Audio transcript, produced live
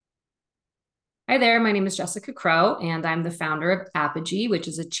Hi there, my name is Jessica Crow, and I'm the founder of Apogy, which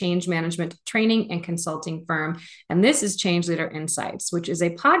is a change management training and consulting firm. And this is Change Leader Insights, which is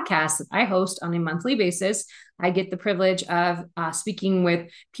a podcast that I host on a monthly basis. I get the privilege of speaking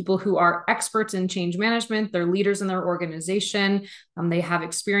with people who are experts in change management. They're leaders in their organization. They have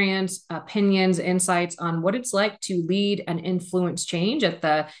experience, opinions, insights on what it's like to lead and influence change at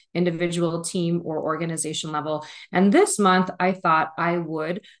the individual, team, or organization level. And this month, I thought I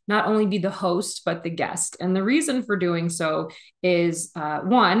would not only be the host, but the guest. And the reason for doing so is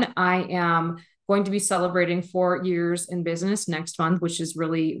one, I am going to be celebrating 4 years in business next month, which is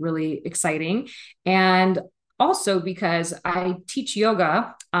really, really exciting. And also because I teach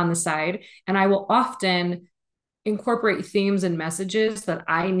yoga on the side, and I will often incorporate themes and messages that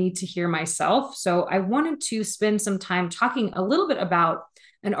I need to hear myself. So I wanted to spend some time talking a little bit about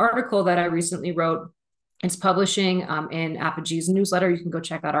an article that I recently wrote. It's publishing in Apogy's newsletter. You can go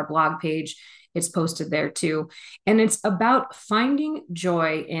check out our blog page. It's posted there too. And it's about finding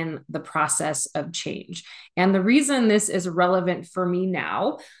joy in the process of change. And the reason this is relevant for me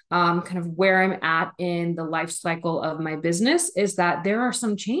now, kind of where I'm at in the life cycle of my business, is that there are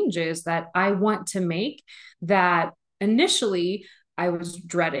some changes that I want to make that initially I was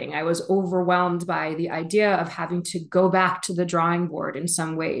dreading. I was overwhelmed by the idea of having to go back to the drawing board in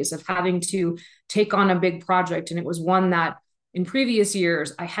some ways, of having to take on a big project. And it was one that in previous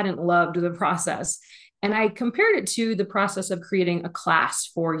years, I hadn't loved the process. And I compared it to the process of creating a class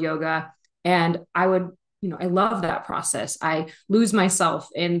for yoga. And I love that process. I lose myself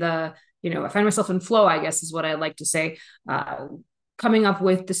in I find myself in flow, I guess is what I like to say. Coming up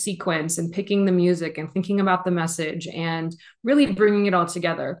with the sequence and picking the music and thinking about the message and really bringing it all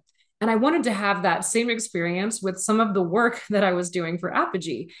together. And I wanted to have that same experience with some of the work that I was doing for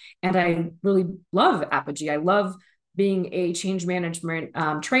Apogy. And I really love Apogy. I love being a change management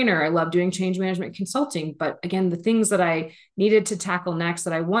trainer. I love doing change management consulting. But again, the things that I needed to tackle next,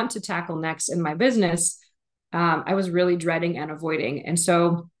 that I want to tackle next in my business, I was really dreading and avoiding. And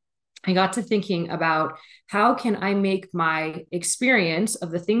so I got to thinking about how can I make my experience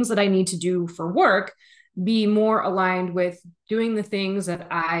of the things that I need to do for work be more aligned with doing the things that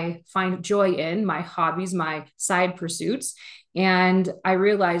I find joy in, my hobbies, my side pursuits. And I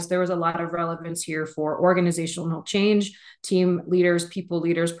realized there was a lot of relevance here for organizational change, team leaders, people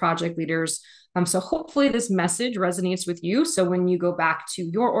leaders, project leaders. So hopefully this message resonates with you. So when you go back to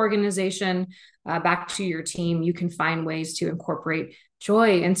your organization, back to your team, you can find ways to incorporate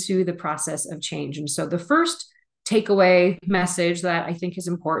joy into the process of change. And so the first takeaway message that I think is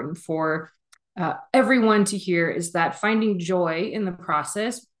important for everyone to hear is that finding joy in the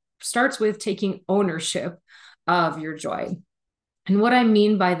process starts with taking ownership of your joy. And what I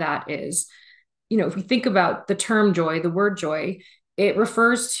mean by that is, if we think about the term joy, the word joy, it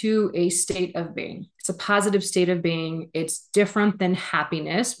refers to a state of being. It's a positive state of being. It's different than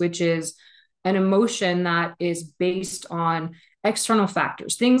happiness, which is an emotion that is based on external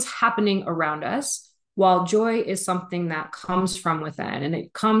factors, things happening around us, while joy is something that comes from within, and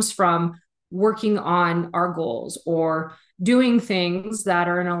it comes from working on our goals or doing things that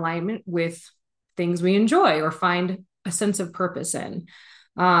are in alignment with things we enjoy or find a sense of purpose in.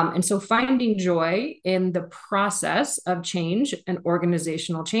 And so finding joy in the process of change, an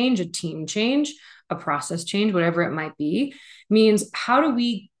organizational change, a team change, a process change, whatever it might be, means how do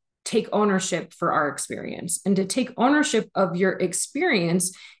we take ownership for our experience? And to take ownership of your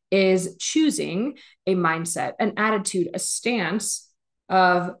experience is choosing a mindset, an attitude, a stance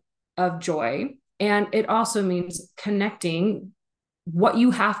of joy. And it also means connecting what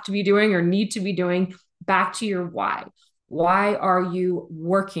you have to be doing or need to be doing back to your why. Why are you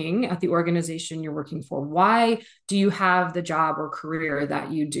working at the organization you're working for? Why do you have the job or career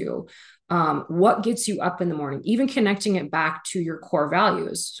that you do? What gets you up in the morning? Even connecting it back to your core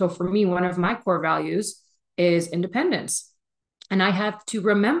values. So for me, one of my core values is independence. And I have to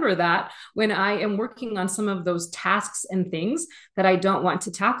remember that when I am working on some of those tasks and things that I don't want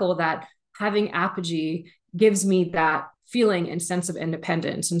to tackle, that having Apogy gives me that feeling and sense of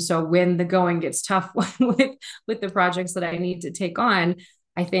independence. And so when the going gets tough with the projects that I need to take on,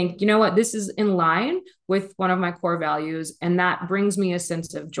 I think, you know what, this is in line with one of my core values. And that brings me a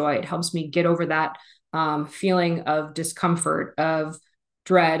sense of joy. It helps me get over that feeling of discomfort, of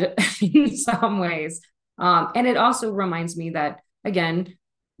dread in some ways. And it also reminds me that, again,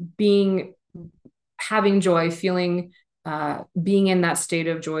 having joy, being in that state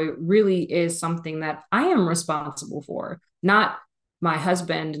of joy really is something that I am responsible for, not my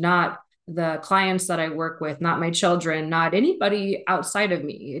husband, not the clients that I work with, not my children, not anybody outside of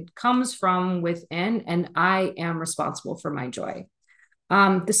me. It comes from within, and I am responsible for my joy.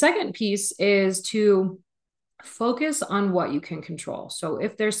 The second piece is to focus on what you can control. So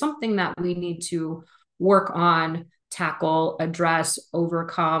if there's something that we need to work on, tackle, address,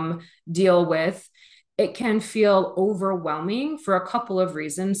 overcome, deal with, it can feel overwhelming for a couple of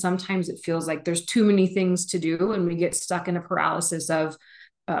reasons. Sometimes it feels like there's too many things to do and we get stuck in a paralysis of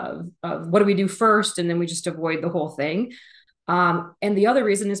what do we do first, and then we just avoid the whole thing. And the other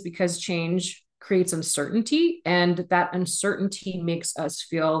reason is because change creates uncertainty, and that uncertainty makes us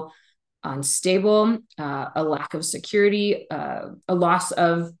feel unstable, a lack of security, a loss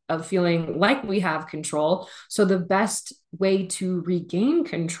of feeling like we have control. So the best way to regain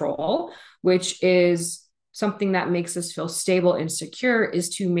control, which is something that makes us feel stable and secure, is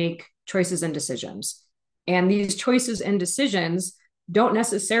to make choices and decisions. And these choices and decisions don't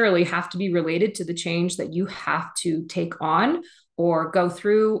necessarily have to be related to the change that you have to take on or go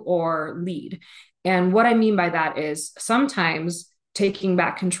through or lead. And what I mean by that is sometimes taking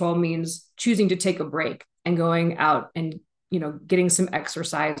back control means choosing to take a break and going out and getting some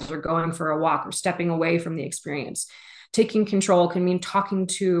exercise or going for a walk or stepping away from the experience. Taking control can mean talking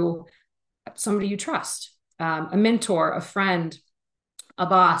to somebody you trust, a mentor, a friend, a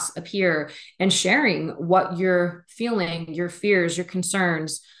boss, a peer, and sharing what you're feeling, your fears, your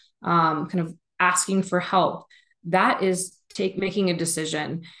concerns, kind of asking for help. That is making a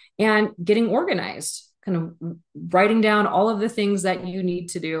decision and getting organized, kind of writing down all of the things that you need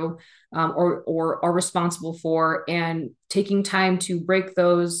to do, or are responsible for, and taking time to break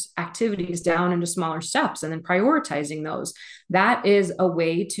those activities down into smaller steps and then prioritizing those. That is a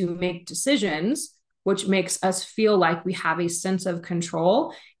way to make decisions, which makes us feel like we have a sense of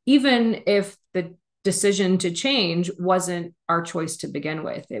control, even if the decision to change wasn't our choice to begin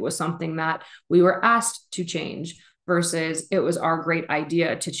with. It was something that we were asked to change versus it was our great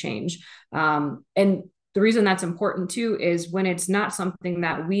idea to change. And the reason that's important too is when it's not something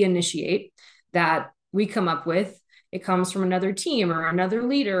that we initiate, that we come up with, it comes from another team or another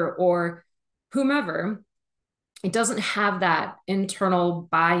leader or whomever. It doesn't have that internal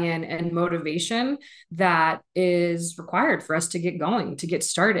buy-in and motivation that is required for us to get going, to get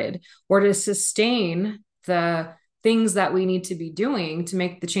started, or to sustain the things that we need to be doing to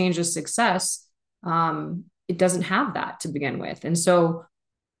make the change a success. It doesn't have that to begin with. And so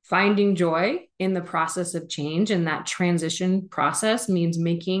finding joy in the process of change and that transition process means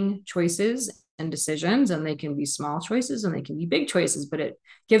making choices and decisions, and they can be small choices and they can be big choices, but it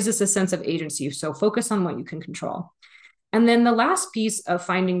gives us a sense of agency. So focus on what you can control. And then the last piece of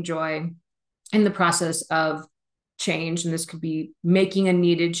finding joy in the process of change, and this could be making a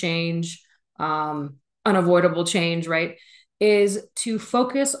needed change, unavoidable change, right, is to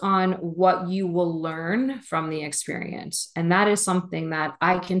focus on what you will learn from the experience. And that is something that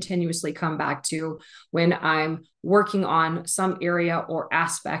I continuously come back to when I'm working on some area or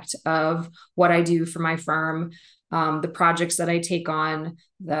aspect of what I do for my firm. The projects that I take on,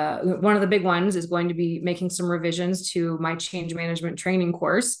 one of the big ones is going to be making some revisions to my change management training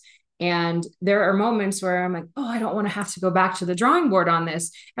course. And there are moments where I'm like, oh, I don't want to have to go back to the drawing board on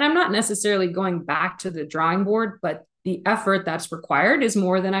this. And I'm not necessarily going back to the drawing board, but the effort that's required is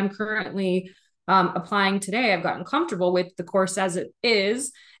more than I'm currently applying today. I've gotten comfortable with the course as it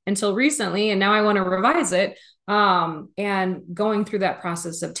is until recently, and now I want to revise it. And going through that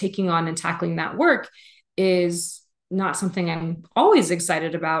process of taking on and tackling that work is not something I'm always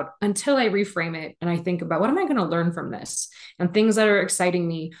excited about until I reframe it and I think about what am I going to learn from this? And things that are exciting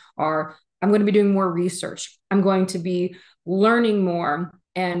me are I'm going to be doing more research. I'm going to be learning more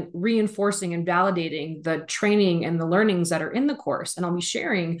and reinforcing and validating the training and the learnings that are in the course. And I'll be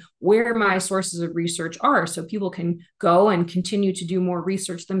sharing where my sources of research are so people can go and continue to do more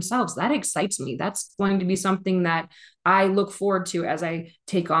research themselves. That excites me. That's going to be something that I look forward to as I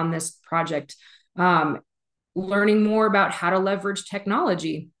take on this project. Learning more about how to leverage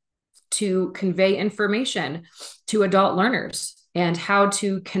technology to convey information to adult learners and how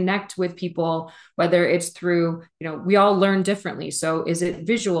to connect with people, whether it's through, we all learn differently. So is it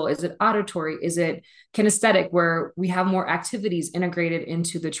visual? Is it auditory? Is it kinesthetic, where we have more activities integrated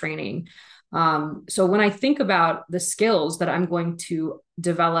into the training? So when I think about the skills that I'm going to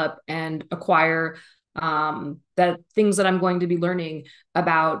develop and acquire, that things that I'm going to be learning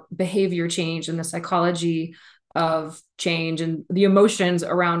about behavior change and the psychology of change and the emotions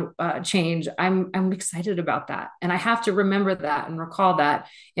around change, I'm excited about that. And I have to remember that and recall that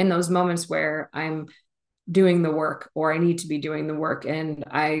in those moments where I'm doing the work or I need to be doing the work. And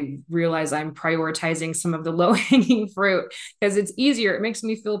I realize I'm prioritizing some of the low hanging fruit because it's easier. It makes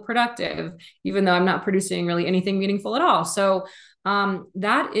me feel productive, even though I'm not producing really anything meaningful at all. So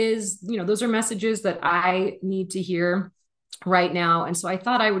that is, those are messages that I need to hear right now. And so I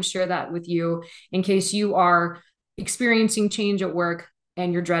thought I would share that with you in case you are experiencing change at work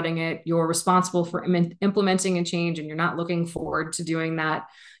and you're dreading it. You're responsible for implementing a change and you're not looking forward to doing that.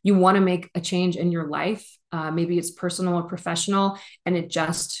 You want to make a change in your life. Maybe it's personal or professional, and it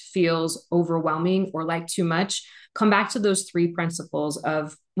just feels overwhelming or like too much. Come back to those three principles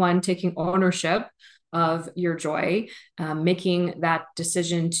of one, taking ownership of your joy, making that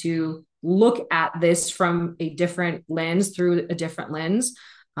decision to look at this from a different lens, through a different lens.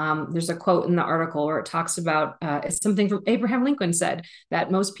 There's a quote in the article where it talks about it's something from Abraham Lincoln said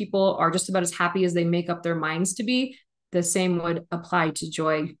that most people are just about as happy as they make up their minds to be. The same would apply to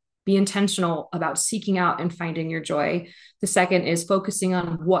joy. Be intentional about seeking out and finding your joy. The second is focusing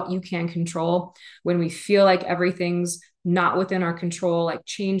on what you can control. When we feel like everything's not within our control, like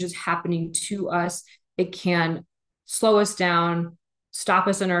change is happening to us, it can slow us down, stop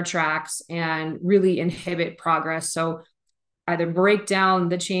us in our tracks, and really inhibit progress. So either break down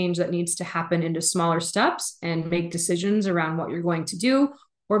the change that needs to happen into smaller steps and make decisions around what you're going to do,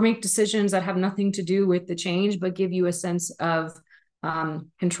 or make decisions that have nothing to do with the change, but give you a sense of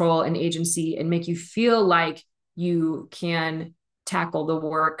control and agency and make you feel like you can tackle the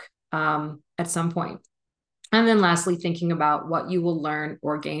work at some point. And then lastly, thinking about what you will learn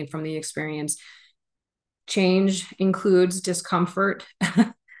or gain from the experience. Change includes discomfort.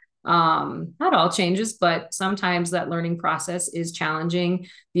 Not all changes, but sometimes that learning process is challenging.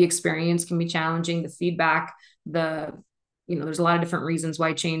 The experience can be challenging, the feedback, there's a lot of different reasons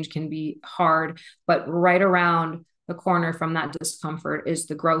why change can be hard, but right around the corner from that discomfort is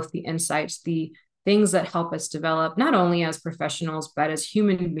the growth, the insights, the things that help us develop, not only as professionals, but as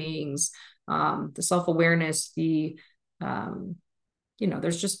human beings, the self-awareness, there's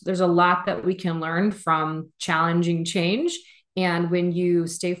a lot that we can learn from challenging change. And when you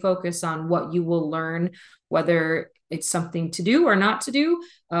stay focused on what you will learn, whether it's something to do or not to do,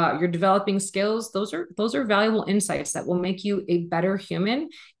 you're developing skills. Those are valuable insights that will make you a better human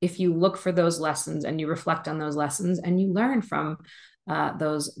if you look for those lessons and you reflect on those lessons and you learn from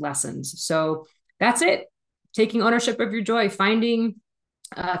those lessons. So that's it. Taking ownership of your joy,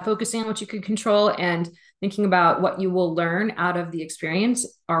 focusing on what you can control, and thinking about what you will learn out of the experience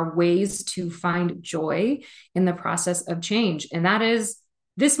are ways to find joy in the process of change. And that is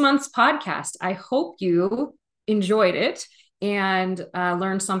this month's podcast. I hope you enjoyed it and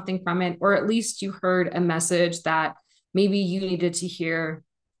learned something from it, or at least you heard a message that maybe you needed to hear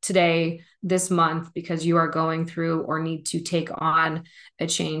today, this month, because you are going through or need to take on a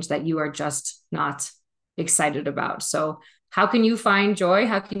change that you are just not excited about. So how can you find joy?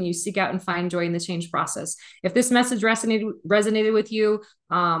 How can you seek out and find joy in the change process? If this message resonated with you,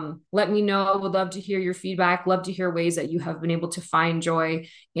 let me know. Would love to hear your feedback. Love to hear ways that you have been able to find joy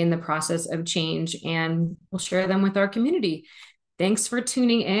in the process of change, and we'll share them with our community. Thanks for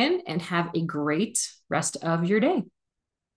tuning in, and have a great rest of your day.